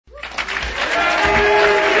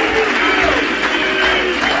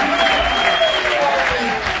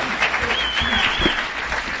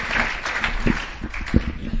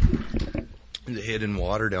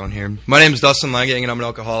water down here. My name is Dustin Langang, and I'm an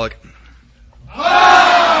alcoholic.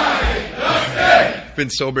 Been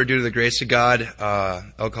sober due to the grace of God,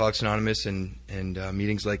 Alcoholics Anonymous, and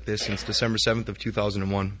meetings like this since December 7th of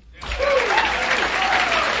 2001.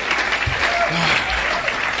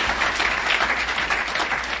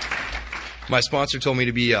 My sponsor told me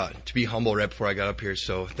to be humble right before I got up here,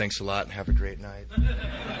 so thanks a lot and have a great night.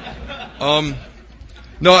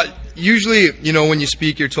 No, usually, when you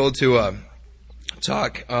speak, you're told to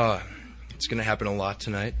talk. It's going to happen a lot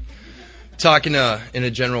tonight. Talk in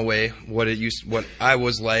a general way, what I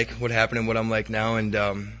was like, what happened, and what I'm like now. And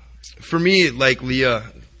for me, like Leah,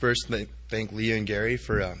 first thank Leah and Gary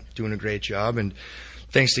for doing a great job, and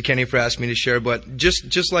thanks to Kenny for asking me to share. But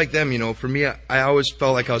just like them, for me, I always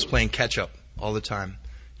felt like I was playing catch up all the time.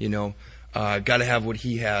 Got to have what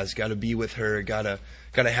he has, got to be with her, got to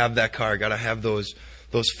have that car, got to have those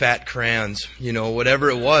fat crayons, whatever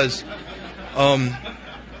it was.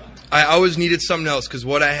 I always needed something else because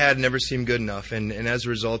what I had never seemed good enough. And as a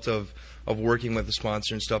result of working with the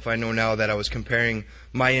sponsor and stuff, I know now that I was comparing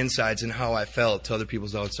my insides and how I felt to other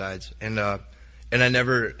people's outsides. And I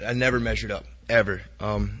never measured up, ever.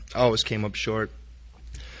 I always came up short.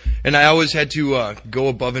 And I always had to go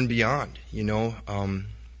above and beyond,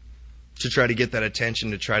 to try to get that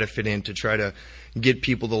attention, to try to fit in, to try to get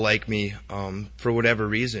people to like me for whatever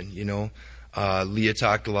reason, Leah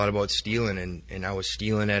talked a lot about stealing, and I was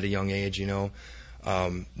stealing at a young age,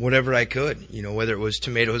 whatever I could, whether it was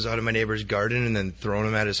tomatoes out of my neighbor's garden and then throwing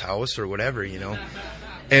them at his house or whatever,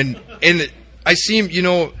 And I seem,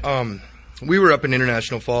 we were up in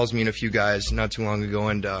International Falls, me and a few guys, not too long ago,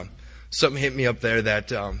 and something hit me up there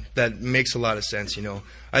that makes a lot of sense,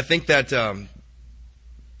 I think that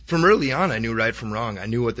from early on I knew right from wrong. I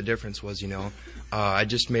knew what the difference was, I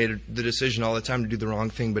just made the decision all the time to do the wrong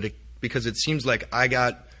thing, because it seems like I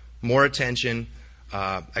got more attention,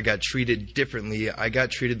 I got treated differently, I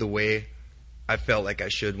got treated the way I felt like I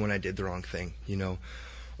should when I did the wrong thing,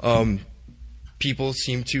 People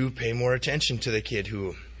seem to pay more attention to the kid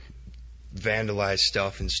who vandalized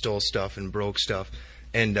stuff and stole stuff and broke stuff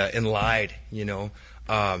and lied,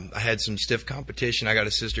 I had some stiff competition. I got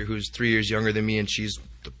a sister who's 3 years younger than me, and she's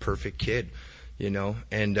the perfect kid,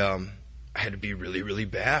 and I had to be really, really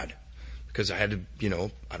bad. Because I had to,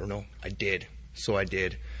 I don't know, I did. So I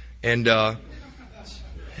did. And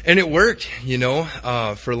it worked,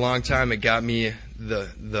 for a long time. It got me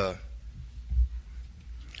the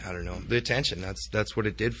attention. That's what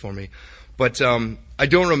it did for me. But I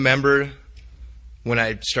don't remember when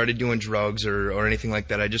I started doing drugs or anything like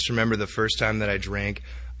that. I just remember the first time that I drank.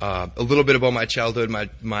 A little bit about my childhood.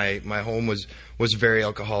 My home was very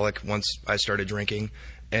alcoholic once I started drinking.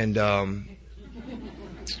 And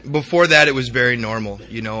before that, it was very normal,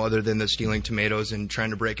 other than the stealing tomatoes and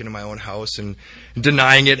trying to break into my own house and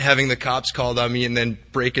denying it, having the cops called on me, and then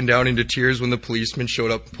breaking down into tears when the policeman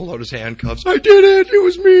showed up and pulled out his handcuffs. I did it! It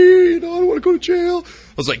was me! I don't want to go to jail.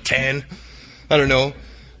 I was like 10. I don't know.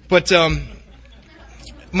 But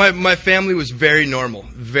my family was very normal.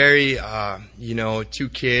 Very, 2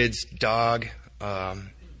 kids, dog,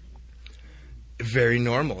 very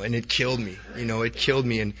normal. And it killed me. It killed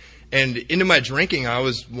me. And into my drinking, I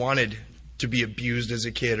always wanted to be abused as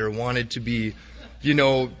a kid or wanted to be,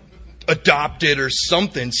 adopted or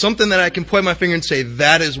something that I can point my finger and say,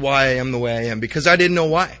 that is why I am the way I am, because I didn't know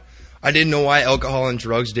why. I didn't know why alcohol and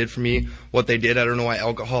drugs did for me what they did. I don't know why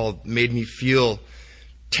alcohol made me feel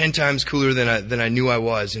 10 times cooler than I knew I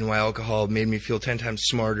was, and why alcohol made me feel 10 times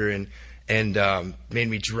smarter and made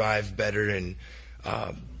me drive better and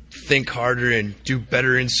think harder and do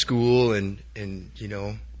better in school and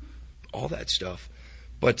all that stuff.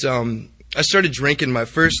 But I started drinking.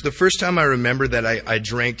 The first time I remember that I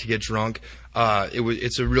drank to get drunk,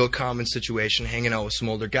 it's a real common situation, hanging out with some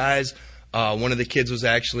older guys. One of the kids was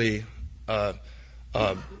actually a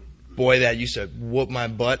boy that used to whoop my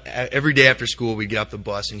butt. Every day after school, we'd get off the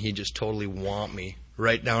bus, and he'd just totally whomp me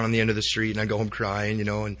right down on the end of the street, and I'd go home crying,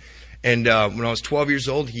 And when I was 12 years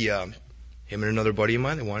old, him and another buddy of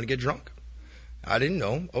mine, they wanted to get drunk. I didn't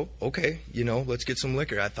know. Oh, okay. Let's get some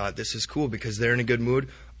liquor. I thought this is cool because they're in a good mood.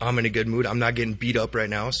 I'm in a good mood. I'm not getting beat up right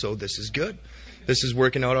now, so this is good. This is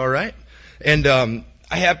working out all right. And I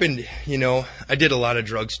happened, I did a lot of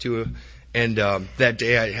drugs too. And that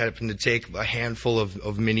day I happened to take a handful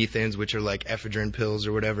of mini thins, which are like ephedrine pills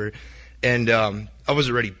or whatever. And I was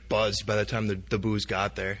already buzzed by the time the booze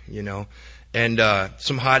got there, And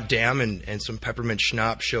some hot damn and some peppermint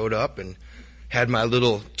schnapps showed up, and had my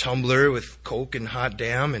little tumbler with Coke and hot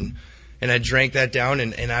damn, and I drank that down,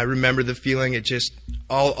 and I remember the feeling. It just,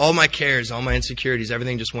 all my cares, all my insecurities,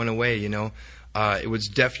 everything just went away, It was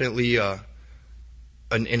definitely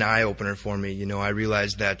an eye-opener for me. You know, I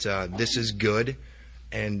realized that this is good,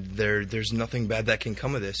 and there's nothing bad that can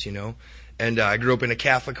come of this, you know. And I grew up in a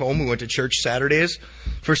Catholic home. We went to church Saturdays.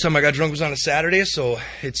 First time I got drunk was on a Saturday, so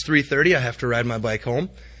it's 3:30. I have to ride my bike home.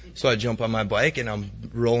 So I jump on my bike, and I'm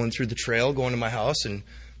rolling through the trail going to my house, and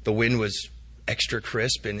the wind was extra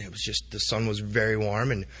crisp, and it was just, the sun was very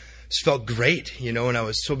warm, and it just felt great, you know. And I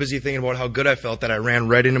was so busy thinking about how good I felt that I ran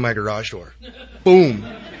right into my garage door. Boom.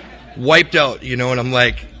 Wiped out, you know, and I'm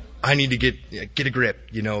like, I need to get a grip,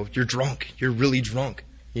 you know. You're drunk. You're really drunk.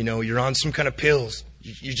 You know, you're on some kind of pills.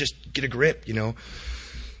 You just get a grip, you know.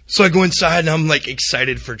 So I go inside and I'm like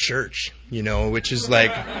excited for church, you know, which is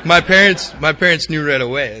like, my parents knew right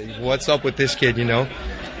away, what's up with this kid, you know.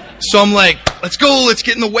 So I'm like, let's go, let's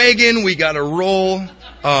get in the wagon, we gotta roll.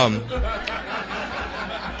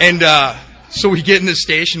 So we get in the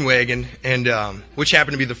station wagon, and which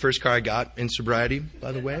happened to be the first car I got in sobriety,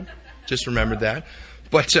 by the way. Just remembered that.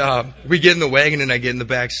 But we get in the wagon, and I get in the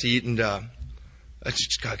back seat, and I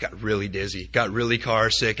just got really dizzy, got really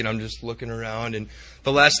car sick, and I'm just looking around. And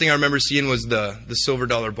the last thing I remember seeing was the Silver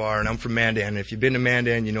Dollar Bar, and I'm from Mandan. And if you've been to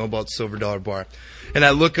Mandan, you know about Silver Dollar Bar. And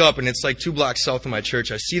I look up, and it's like 2 blocks south of my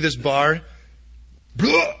church. I see this bar,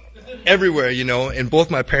 blah, everywhere, you know, and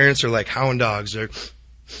both my parents are like hound dogs. They're,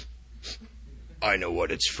 I know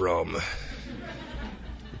what it's from.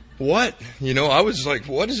 What? You know, I was like,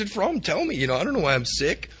 what is it from? Tell me. You know, I don't know why I'm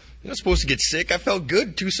sick. You're not supposed to get sick. I felt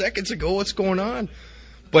good 2 seconds ago. What's going on?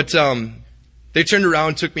 But they turned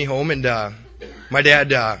around, took me home, and my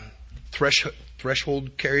dad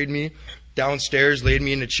threshold carried me downstairs, laid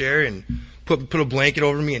me in a chair, and put a blanket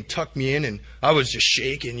over me and tucked me in. And I was just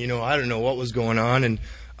shaking. You know, I don't know what was going on. And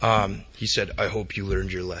he said, I hope you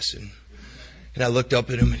learned your lesson. And I looked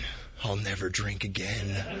up at him, and I'll never drink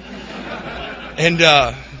again. And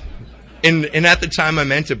at the time I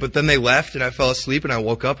meant it, but then they left and I fell asleep and I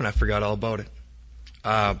woke up and I forgot all about it.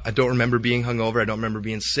 I don't remember being hungover. I don't remember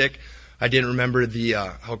being sick. I didn't remember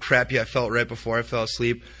how crappy I felt right before I fell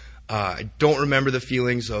asleep. I don't remember the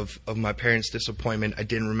feelings of my parents' disappointment. I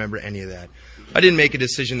didn't remember any of that. I didn't make a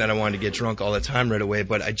decision that I wanted to get drunk all the time right away,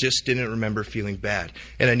 but I just didn't remember feeling bad.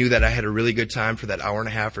 And I knew that I had a really good time for that hour and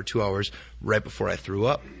a half or 2 hours right before I threw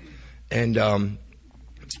up. And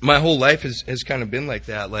my whole life has kind of been like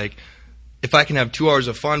that. Like, if I can have 2 hours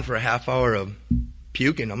of fun for a half hour of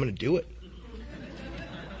puking, I'm going to do it.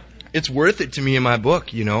 It's worth it to me in my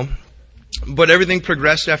book, you know. But everything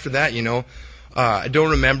progressed after that, you know. I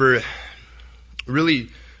don't remember really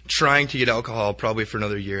trying to get alcohol probably for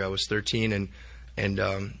another year. I was 13 and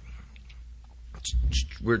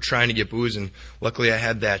we were trying to get booze, and luckily I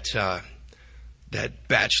had that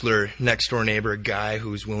bachelor next door neighbor guy who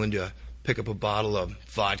was willing to pick up a bottle of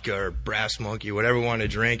vodka or Brass Monkey, whatever we wanted to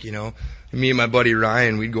drink, you know. And me and my buddy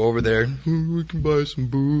Ryan, we'd go over there, we can buy some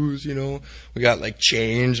booze, you know. We got like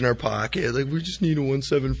change in our pocket, like we just need a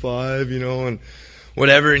 175, you know, and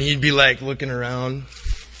whatever. And he'd be like looking around,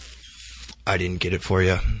 I didn't get it for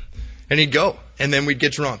you. And he'd go, and then we'd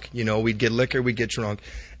get drunk, you know. We'd get liquor, we'd get drunk.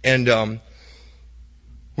 And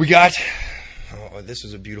this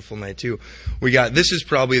was a beautiful night too. This is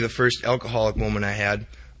probably the first alcoholic moment I had.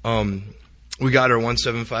 We got our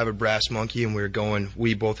 175 of Brass Monkey, and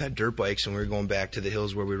we both had dirt bikes, and we were going back to the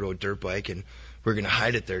hills where we rode dirt bike, and we were going to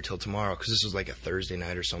hide it there till tomorrow, because this was like a Thursday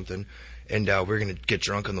night or something, and we were going to get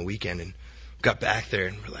drunk on the weekend, and got back there,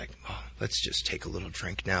 and we're like, oh, let's just take a little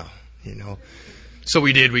drink now, you know. So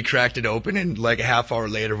we did. We cracked it open, and like a half hour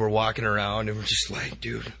later, we're walking around, and we're just like,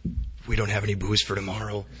 dude, we don't have any booze for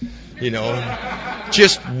tomorrow, you know.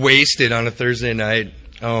 Just wasted on a Thursday night.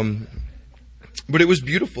 But it was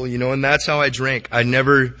beautiful, you know, and that's how I drank. I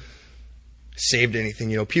never saved anything,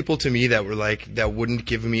 you know. People to me that wouldn't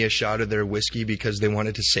give me a shot of their whiskey because they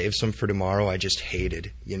wanted to save some for tomorrow, I just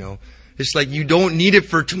hated, you know. It's like, you don't need it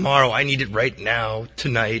for tomorrow. I need it right now,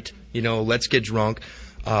 tonight, you know. Let's get drunk.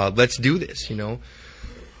 Let's do this, you know.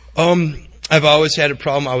 I've always had a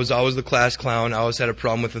problem. I was always the class clown. I always had a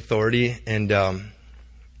problem with authority, and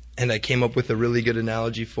I came up with a really good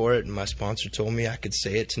analogy for it, and my sponsor told me I could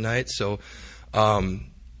say it tonight. So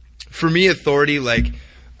for me, authority, like,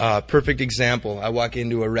 perfect example, I walk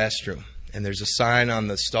into a restroom, and there's a sign on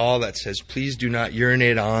the stall that says, please do not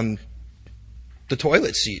urinate on the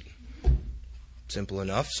toilet seat. Simple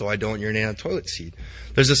enough, so I don't urinate on the toilet seat.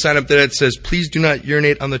 There's a sign up there that says, please do not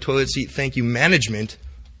urinate on the toilet seat. Thank you, management.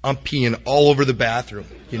 I'm peeing all over the bathroom,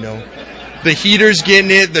 you know. The heater's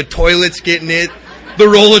getting it, the toilet's getting it, the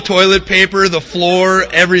roll of toilet paper, the floor,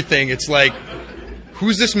 everything. It's like,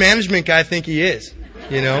 who's this management guy think he is?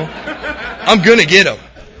 You know? I'm gonna get him.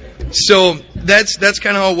 So that's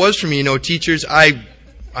kind of how it was for me, you know. Teachers, I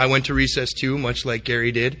I went to recess too, much like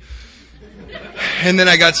Gary did. And then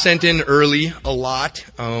I got sent in early a lot.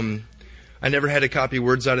 I never had to copy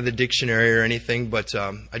words out of the dictionary or anything, but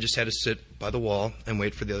I just had to sit by the wall and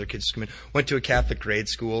wait for the other kids to come in. Went to a Catholic grade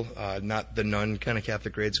school, not the nun kind of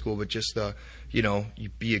Catholic grade school, but just the, you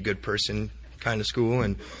be a good person kind of school.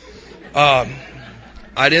 And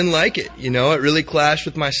I didn't like it. It really clashed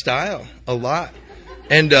with my style a lot.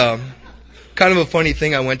 And kind of a funny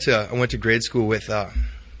thing, I went to grade school with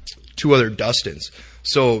 2 other Dustins.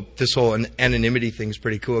 So this whole anonymity thing is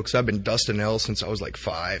pretty cool because I've been Dustin L since I was like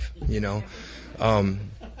 5, It's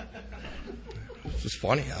just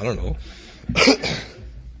funny. I don't know.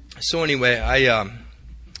 So anyway, I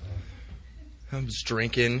was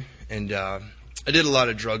drinking and I did a lot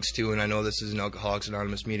of drugs too. And I know this is an Alcoholics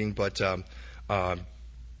Anonymous meeting, but I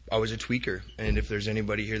was a tweaker. And if there's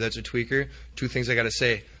anybody here that's a tweaker, 2 things I got to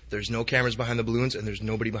say. There's no cameras behind the balloons, and there's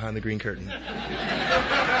nobody behind the green curtain.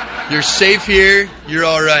 You're safe here. You're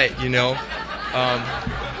all right,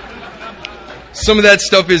 Some of that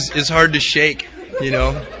stuff is hard to shake,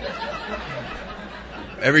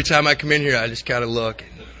 Every time I come in here, I just kind of look.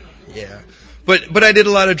 Yeah. But I did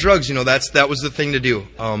a lot of drugs, that was the thing to do.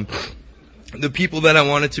 The people that I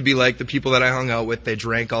wanted to be like, the people that I hung out with, they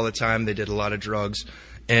drank all the time. They did a lot of drugs.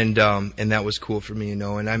 And that was cool for me,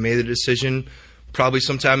 And I made the decision probably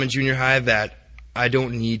sometime in junior high that I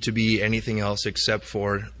don't need to be anything else except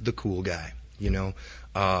for the cool guy,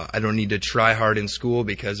 I don't need to try hard in school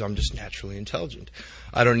because I'm just naturally intelligent.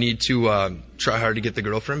 I don't need to try hard to get the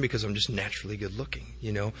girlfriend because I'm just naturally good looking,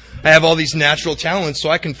 I have all these natural talents, so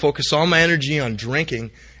I can focus all my energy on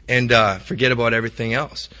drinking and forget about everything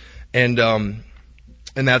else. And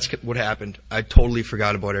that's what happened. I totally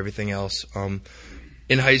forgot about everything else.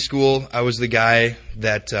 In high school, I was the guy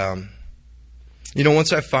that...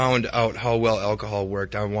 once I found out how well alcohol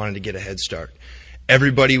worked, I wanted to get a head start.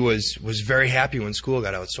 Everybody was very happy when school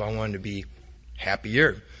got out, so I wanted to be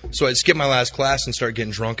happier. So I'd skip my last class and start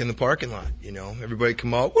getting drunk in the parking lot, Everybody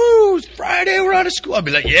come out, woo, it's Friday, we're out of school. I'd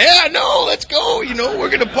be like, yeah, no, let's go, we're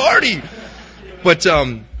going to party. But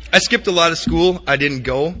I skipped a lot of school. I didn't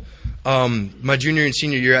go. My junior and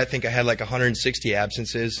senior year, I think I had like 160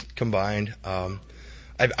 absences combined.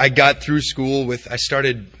 I got through school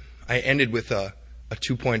I ended with a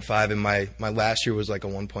 2.5, and my last year was like a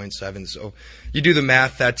 1.7. So you do the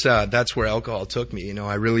math. That's where alcohol took me.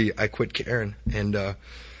 I quit caring, and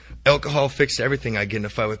alcohol fixed everything. I get in a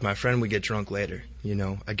fight with my friend, we get drunk later.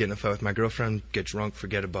 I get in a fight with my girlfriend, get drunk,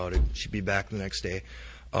 forget about it. She'd be back the next day.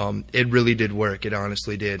 It really did work. It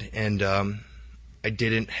honestly did, and I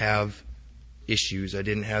didn't have issues. I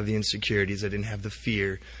didn't have the insecurities. I didn't have the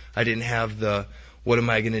fear. I didn't have the what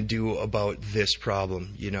am I going to do about this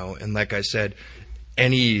problem? And like I said,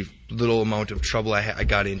 any little amount of trouble I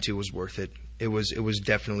got into was worth it. It was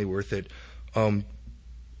definitely worth it. Got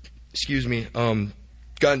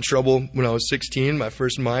in trouble when I was 16, my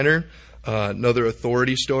first minor. Another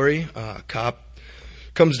authority story. A cop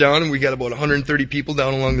comes down, and we got about 130 people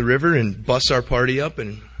down along the river and busts our party up,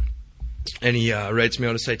 and he writes me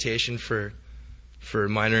out a citation for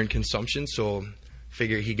minor in consumption. So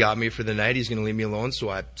figure he got me for the night. He's going to leave me alone, so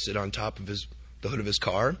I sit on top of the hood of his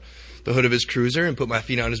car, the hood of his cruiser, and put my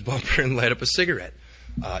feet on his bumper and light up a cigarette.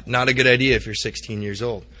 Not a good idea if you're 16 years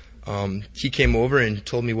old. He came over and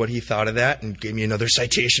told me what he thought of that and gave me another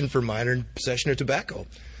citation for minor in possession of tobacco.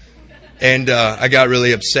 And I got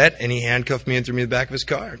really upset, and he handcuffed me and threw me in the back of his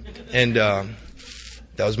car. And that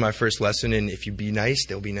was my first lesson in if you be nice,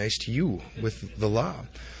 they'll be nice to you with the law.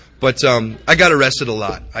 But I got arrested a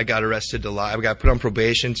lot. I got put on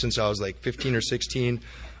probation since I was like 15 or 16.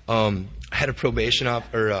 I had a probation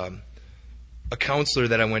a counselor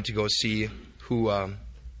that I went to go see who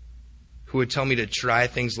would tell me to try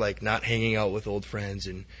things like not hanging out with old friends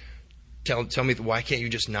and tell me why can't you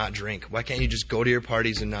just not drink? Why can't you just go to your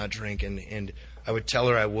parties and not drink? And I would tell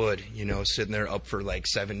her I would, sitting there up for like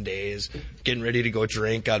 7 days, getting ready to go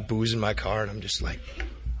drink, got booze in my car, and I'm just like,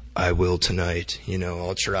 I will tonight,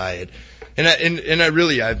 I'll try it. And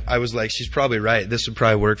I was like, she's probably right. This would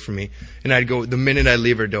probably work for me. And I'd go, the minute I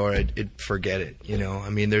leave her door, I'd forget it, I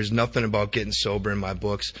mean, there's nothing about getting sober in my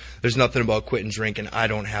books. There's nothing about quitting drinking. I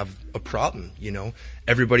don't have a problem,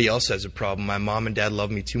 Everybody else has a problem. My mom and dad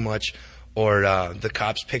love me too much. Or the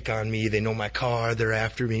cops pick on me. They know my car. They're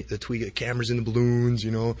after me. The tweet cameras in the balloons,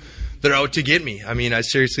 They're out to get me. I mean, I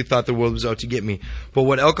seriously thought the world was out to get me. But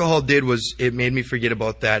what alcohol did was it made me forget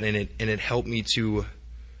about that, and it helped me to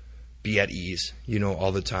be at ease,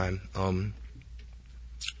 all the time.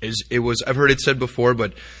 I've heard it said before,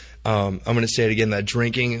 but I'm going to say it again, that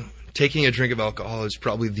taking a drink of alcohol is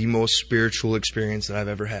probably the most spiritual experience that I've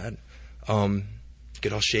ever had.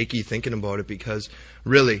 get all shaky thinking about it, because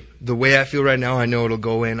really, the way I feel right now, I know it'll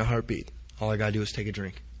go away in a heartbeat. All I gotta do is take a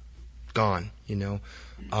drink. Gone, you know.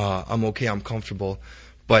 I'm okay, I'm comfortable.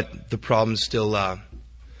 But the problems still,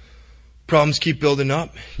 problems keep building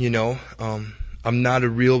up, you know. I'm not a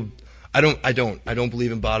real, I don't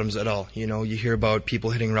believe in bottoms at all. You know, you hear about people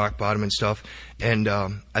hitting rock bottom and stuff, and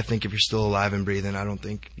I think if you're still alive and breathing, I don't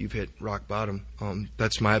think you've hit rock bottom.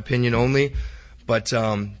 That's my opinion only. But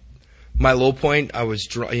my low point, I was,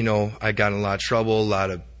 you know, I got in a lot of trouble, a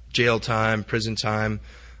lot of jail time, prison time,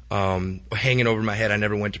 hanging over my head. I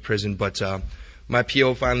never went to prison, but my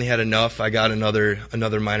PO finally had enough. I got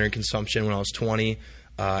another minor in consumption when I was 20.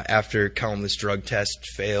 After countless drug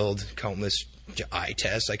tests failed, countless eye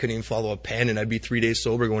tests, I couldn't even follow a pen, and I'd be 3 days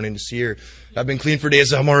sober going in to see her. I've been clean for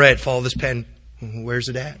days. I'm all right. Follow this pen. Where's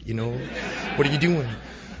it at? You know, what are you doing?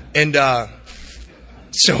 And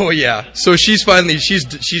so she's finally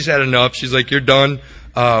she's had enough. She's like, you're done.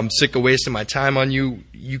 Sick of wasting my time on you.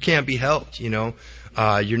 You can't be helped. You know,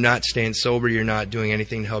 you're not staying sober. You're not doing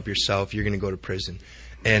anything to help yourself. You're going to go to prison.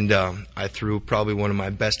 And I threw probably one of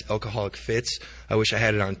my best alcoholic fits. I wish I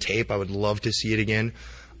had it on tape. I would love to see it again.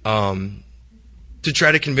 To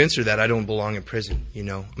try to convince her that I don't belong in prison, you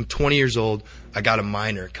know. I'm 20 years old. I got a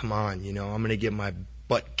minor. Come on, you know. I'm going to get my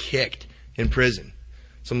butt kicked in prison.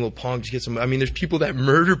 Some little punks get some. I mean, there's people that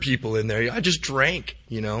murder people in there. I just drank,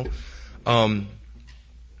 you know. Not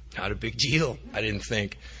a big deal, I didn't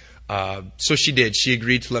think. So she did. She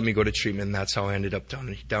agreed to let me go to treatment, and that's how I ended up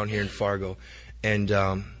down here in Fargo. And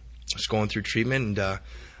I was going through treatment, and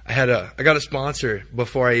I got a sponsor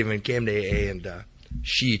before I even came to AA, and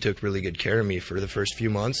she took really good care of me for the first few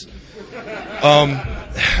months.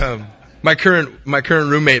 My current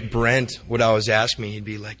roommate Brent would always ask me, he'd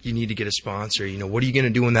be like, "You need to get a sponsor. You know, what are you going to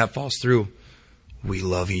do when that falls through?" We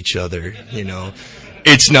love each other. You know,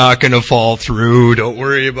 it's not going to fall through. Don't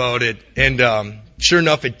worry about it. And sure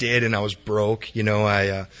enough, it did, and I was broke. You know,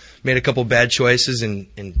 I made a couple bad choices and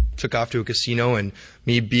took off to a casino. And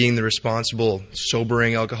me being the responsible,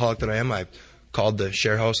 sobering alcoholic that I am, I called the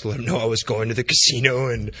share house to let them know I was going to the casino,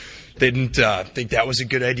 and they didn't think that was a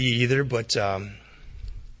good idea either, but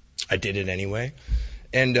I did it anyway.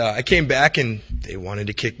 And I came back, and they wanted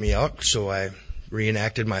to kick me out, so I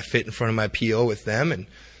reenacted my fit in front of my PO with them and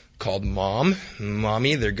called Mom.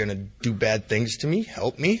 Mommy, they're going to do bad things to me.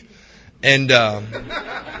 Help me. And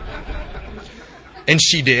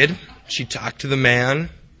she did. She talked to the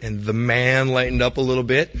man, and the man lightened up a little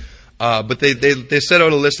bit. But they set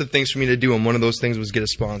out a list of things for me to do, and one of those things was get a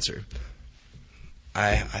sponsor.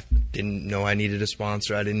 I didn't know I needed a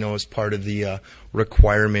sponsor. I didn't know it was part of the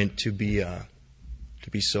requirement to be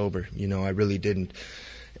sober. You know, I really didn't.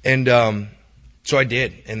 And so I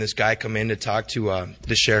did. And this guy come in to talk to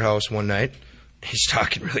the share house one night. He's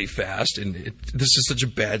talking really fast, and this is such a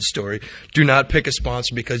bad story. Do not pick a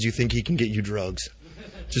sponsor because you think he can get you drugs.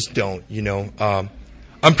 Just don't, you know.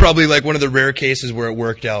 I'm probably like one of the rare cases where it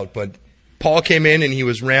worked out, but Paul came in and he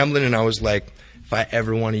was rambling, and I was like, if I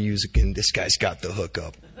ever want to use again, this guy's got the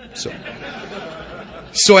hookup. So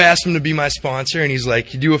I asked him to be my sponsor, and he's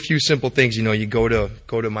like, you do a few simple things, you know, you go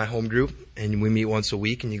to my home group, and we meet once a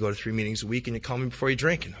week, and you go to 3 meetings a week, and you call me before you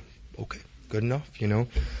drink, and I'm, okay, good enough, you know.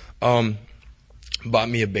 Bought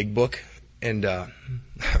me a big book, and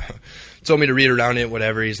told me to read around it,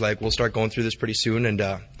 whatever. He's like, we'll start going through this pretty soon,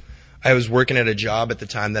 and I was working at a job at the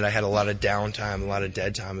time that I had a lot of downtime, a lot of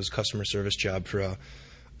dead time. It was a customer service job for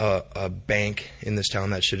a bank in this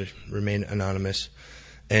town that should remain anonymous.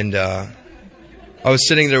 And I was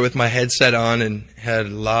sitting there with my headset on and had a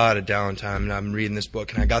lot of downtime, and I'm reading this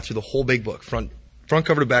book, and I got through the whole big book, front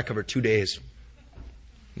cover to back cover, 2 days.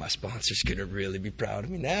 My sponsor's going to really be proud of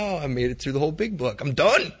me now. I made it through the whole big book. I'm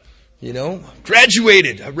done. You know,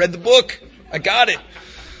 graduated. I read the book. I got it.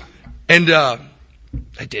 And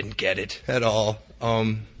I didn't get it at all.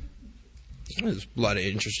 There's a lot of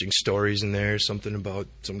interesting stories in there. Something about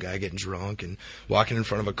some guy getting drunk and walking in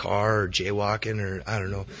front of a car, or jaywalking, or I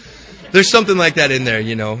don't know. There's something like that in there,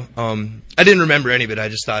 you know. I didn't remember any of it. I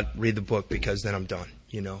just thought, read the book because then I'm done,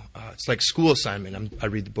 you know. It's like school assignment. I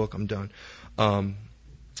read the book, I'm done.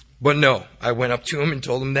 But no, I went up to him and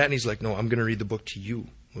told him that, and he's like, no, I'm going to read the book to you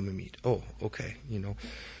when we meet. Oh, okay, you know.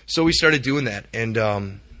 So we started doing that,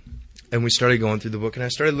 and we started going through the book, and I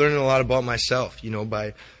started learning a lot about myself, you know,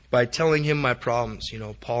 by telling him my problems. You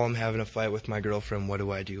know, Paul, I'm having a fight with my girlfriend. What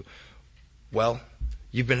do I do? Well,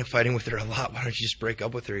 you've been fighting with her a lot. Why don't you just break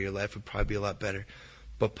up with her? Your life would probably be a lot better.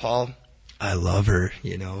 But Paul, I love her,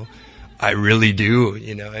 you know. I really do,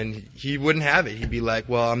 you know. And he wouldn't have it. He'd be like,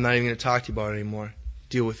 well, I'm not even going to talk to you about it anymore.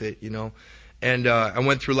 Deal with it, you know. And I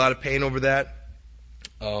went through a lot of pain over that.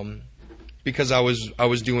 because I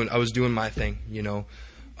was doing my thing,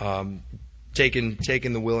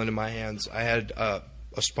 taking the will into my hands. I had a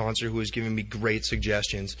sponsor who was giving me great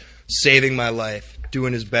suggestions, saving my life,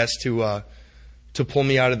 doing his best to pull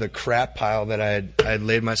me out of the crap pile that I had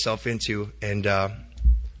laid myself into, and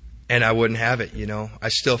I wouldn't have it. I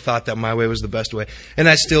still thought that my way was the best way, and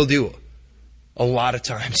I still do. A lot of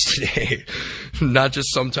times today, not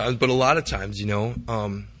just sometimes, but a lot of times.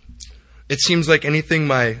 It seems like anything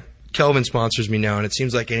Kelvin sponsors me now, and it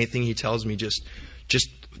seems like anything he tells me, just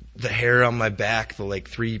the hair on my back, the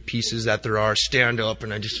 3 pieces that there are, stand up,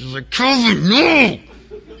 and I just was like, Kelvin, no!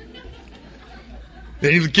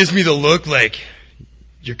 Then he gives me the look like,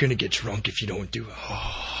 you're going to get drunk if you don't do it.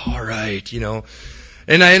 Oh, all right,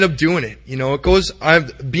 And I end up doing it. It goes,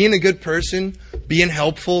 being a good person, being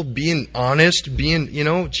helpful, being honest, being,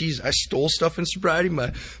 I stole stuff in sobriety.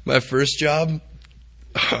 My first job,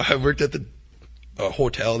 I worked at the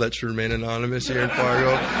hotel that should remain anonymous here in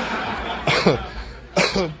Fargo.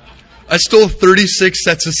 I stole 36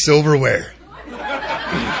 sets of silverware.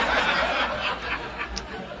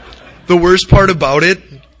 The worst part about it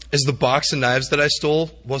is the box of knives that I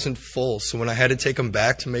stole wasn't full. So when I had to take them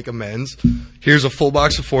back to make amends, here's a full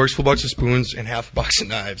box of forks, full box of spoons, and half a box of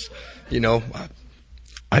knives.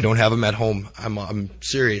 I don't have them at home. I'm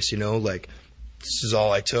serious, this is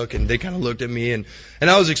all I took. And they kind of looked at me, and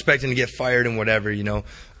I was expecting to get fired and whatever,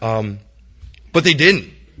 but they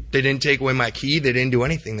didn't. They didn't take away my key. They didn't do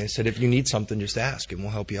anything. They said, if you need something, just ask and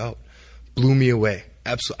we'll help you out. Blew me away.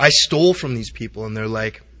 Absolutely. I stole from these people, and they're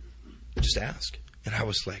like, just ask. And I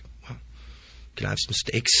was like, well, can I have some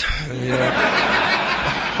steaks?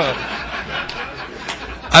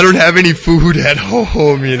 I don't have any food at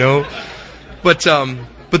home, But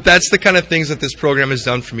that's the kind of things that this program has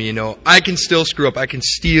done for me, I can still screw up. I can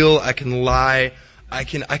steal. I can lie. I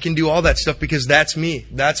can do all that stuff because that's me.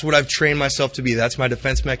 That's what I've trained myself to be. That's my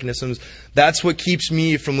defense mechanisms. That's what keeps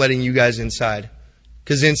me from letting you guys inside.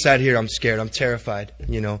 Because inside here, I'm scared. I'm terrified,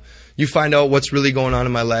 You find out what's really going on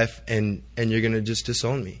in my life, and you're going to just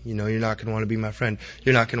disown me. You're not going to want to be my friend.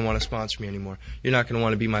 You're not going to want to sponsor me anymore. You're not going to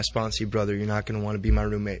want to be my sponsee brother. You're not going to want to be my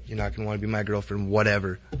roommate. You're not going to want to be my girlfriend,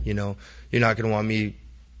 whatever, You're not going to want me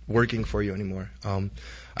working for you anymore.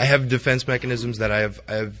 I have defense mechanisms that I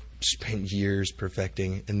have spent years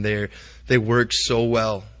perfecting, and they work so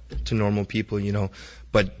well to normal people,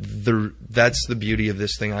 But that's the beauty of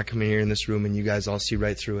this thing. I come in here in this room, and you guys all see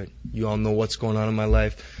right through it. You all know what's going on in my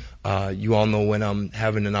life. You all know when I'm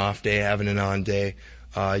having an off day, having an on day.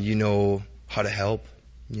 You know how to help.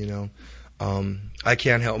 I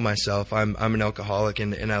can't help myself. I'm an alcoholic,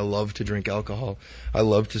 and I love to drink alcohol. I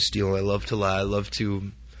love to steal. I love to lie. I love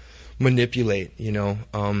to manipulate.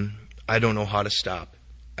 I don't know how to stop.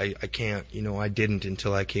 I can't, I didn't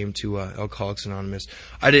until I came to Alcoholics Anonymous.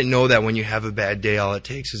 I didn't know that when you have a bad day, all it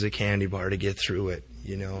takes is a candy bar to get through it,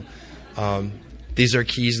 These are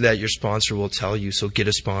keys that your sponsor will tell you, so get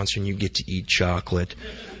a sponsor and you get to eat chocolate.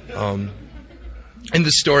 And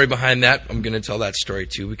the story behind that, I'm going to tell that story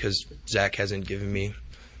too because Zach hasn't given me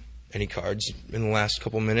any cards in the last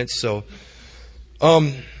couple minutes. So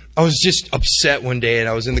I was just upset one day, and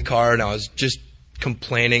I was in the car, and I was just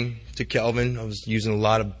complaining to Kelvin. I was using a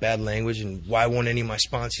lot of bad language, and why won't any of my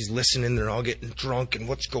sponsees listen? And they're all getting drunk, and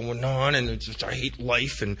what's going on? And it's just, I hate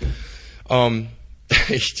life. And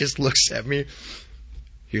he just looks at me.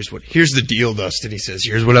 Here's the deal, Dustin. He says,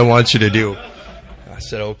 here's what I want you to do. I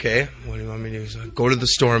said, okay. What do you want me to do? He said, go to the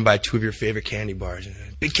store and buy 2 of your favorite candy bars.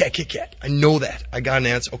 Big Cat, Kit Kat. I know that. I got an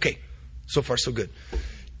answer. Okay. So far, so good.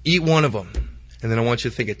 Eat one of them. And then I want you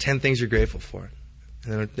to think of 10 things you're grateful for.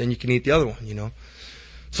 And then you can eat the other one,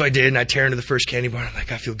 So I did, and I tear into the first candy bar. I'm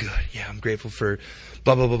like, I feel good. Yeah, I'm grateful for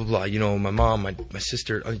blah, blah, blah, blah, blah. My mom, my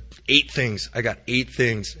sister, 8 things. I got 8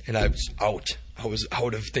 things, and I was out. I was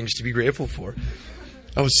out of things to be grateful for.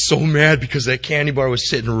 I was so mad because that candy bar was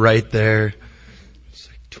sitting right there. It's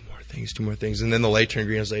like, 2 more things. And then the light turned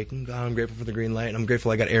green. I was like, God, I'm grateful for the green light. And I'm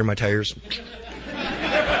grateful I got air in my tires.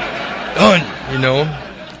 Done,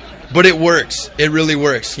 But it works. It really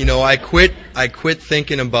works. I quit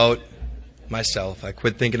thinking about myself. I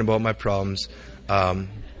quit thinking about my problems.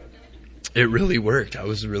 It really worked. I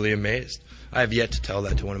was really amazed. I have yet to tell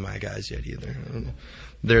that to one of my guys yet either.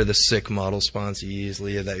 They're the sick model sponsees,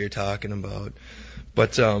 Leah, that you're talking about.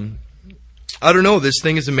 But I don't know. This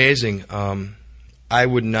thing is amazing. I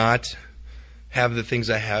would not have the things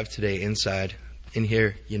I have today in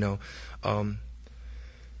here,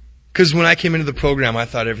 Because when I came into the program, I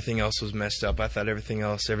thought everything else was messed up. I thought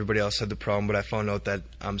everybody else had the problem, but I found out that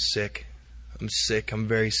I'm sick. I'm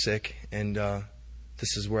very sick, and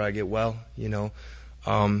this is where I get well,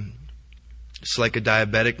 It's like a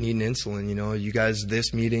diabetic needing insulin. You know, you guys,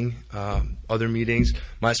 this meeting, other meetings,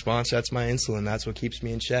 my sponsor, that's my insulin. That's what keeps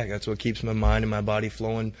me in check. That's what keeps my mind and my body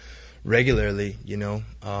flowing regularly, you know.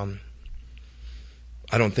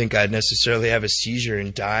 I don't think I'd necessarily have a seizure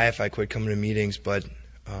and die if I quit coming to meetings, but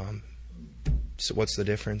so what's the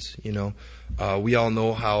difference, you know? We all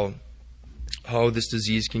know how this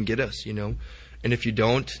disease can get us, you know. And if you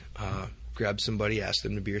don't, grab somebody, ask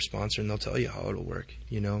them to be your sponsor, and they'll tell you how it'll work,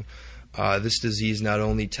 you know. This disease not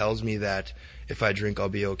only tells me that if I drink I'll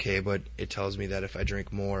be okay, but it tells me that if I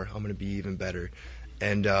drink more I'm going to be even better.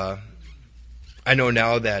 And I know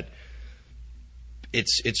now that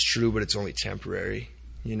it's true, but it's only temporary,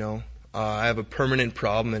 you know. I have a permanent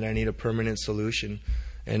problem and I need a permanent solution.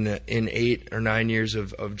 And in 8 or 9 years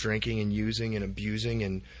of drinking and using and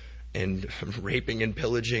abusing and raping and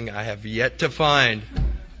pillaging, I have yet to find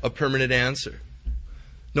a permanent answer.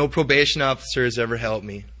 No probation officer has ever helped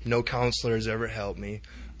me. No counselor has ever helped me.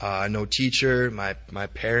 No teacher, my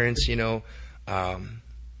parents, you know.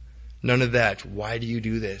 None of that. Why do you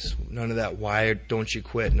do this? None of that. Why don't you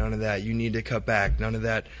quit? None of that. You need to cut back. None of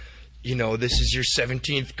that. You know, this is your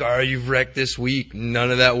 17th car you've wrecked this week. None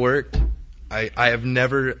of that worked. I have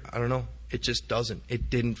never, I don't know. It just doesn't. It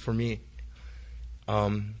didn't for me.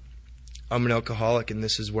 I'm an alcoholic and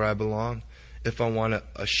this is where I belong if I want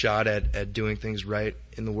a shot at doing things right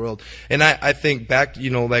in the world. And I think back, you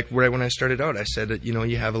know, like right when I started out, I said that, you know,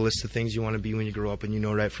 you have a list of things you want to be when you grow up and you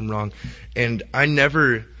know right from wrong. And I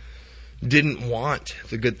never didn't want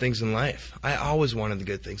the good things in life. I always wanted the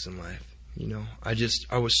good things in life. You know,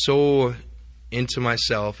 I was so into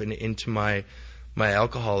myself and into my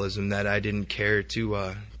alcoholism that I didn't care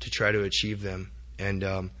to try to achieve them. And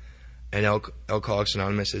Alcoholics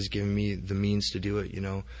Anonymous has given me the means to do it, you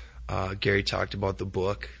know. Gary talked about the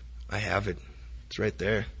book. I have it. It's right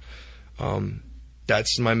there.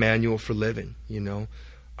 That's my manual for living, you know.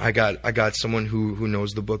 I got someone who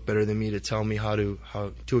knows the book better than me to tell me how to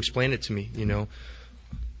explain it to me, you know,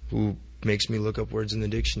 who makes me look up words in the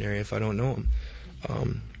dictionary if I don't know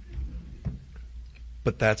them.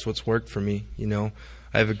 But that's what's worked for me, you know.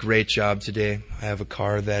 I have a great job today. I have a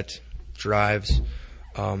car that drives.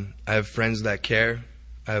 I have friends that care.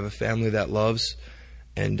 I have a family that loves.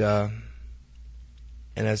 And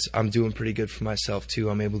as I'm doing pretty good for myself too,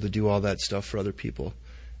 I'm able to do all that stuff for other people.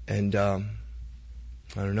 And I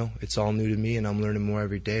don't know, it's all new to me and I'm learning more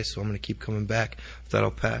every day, so I'm going to keep coming back. With that,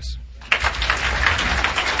 I'll pass.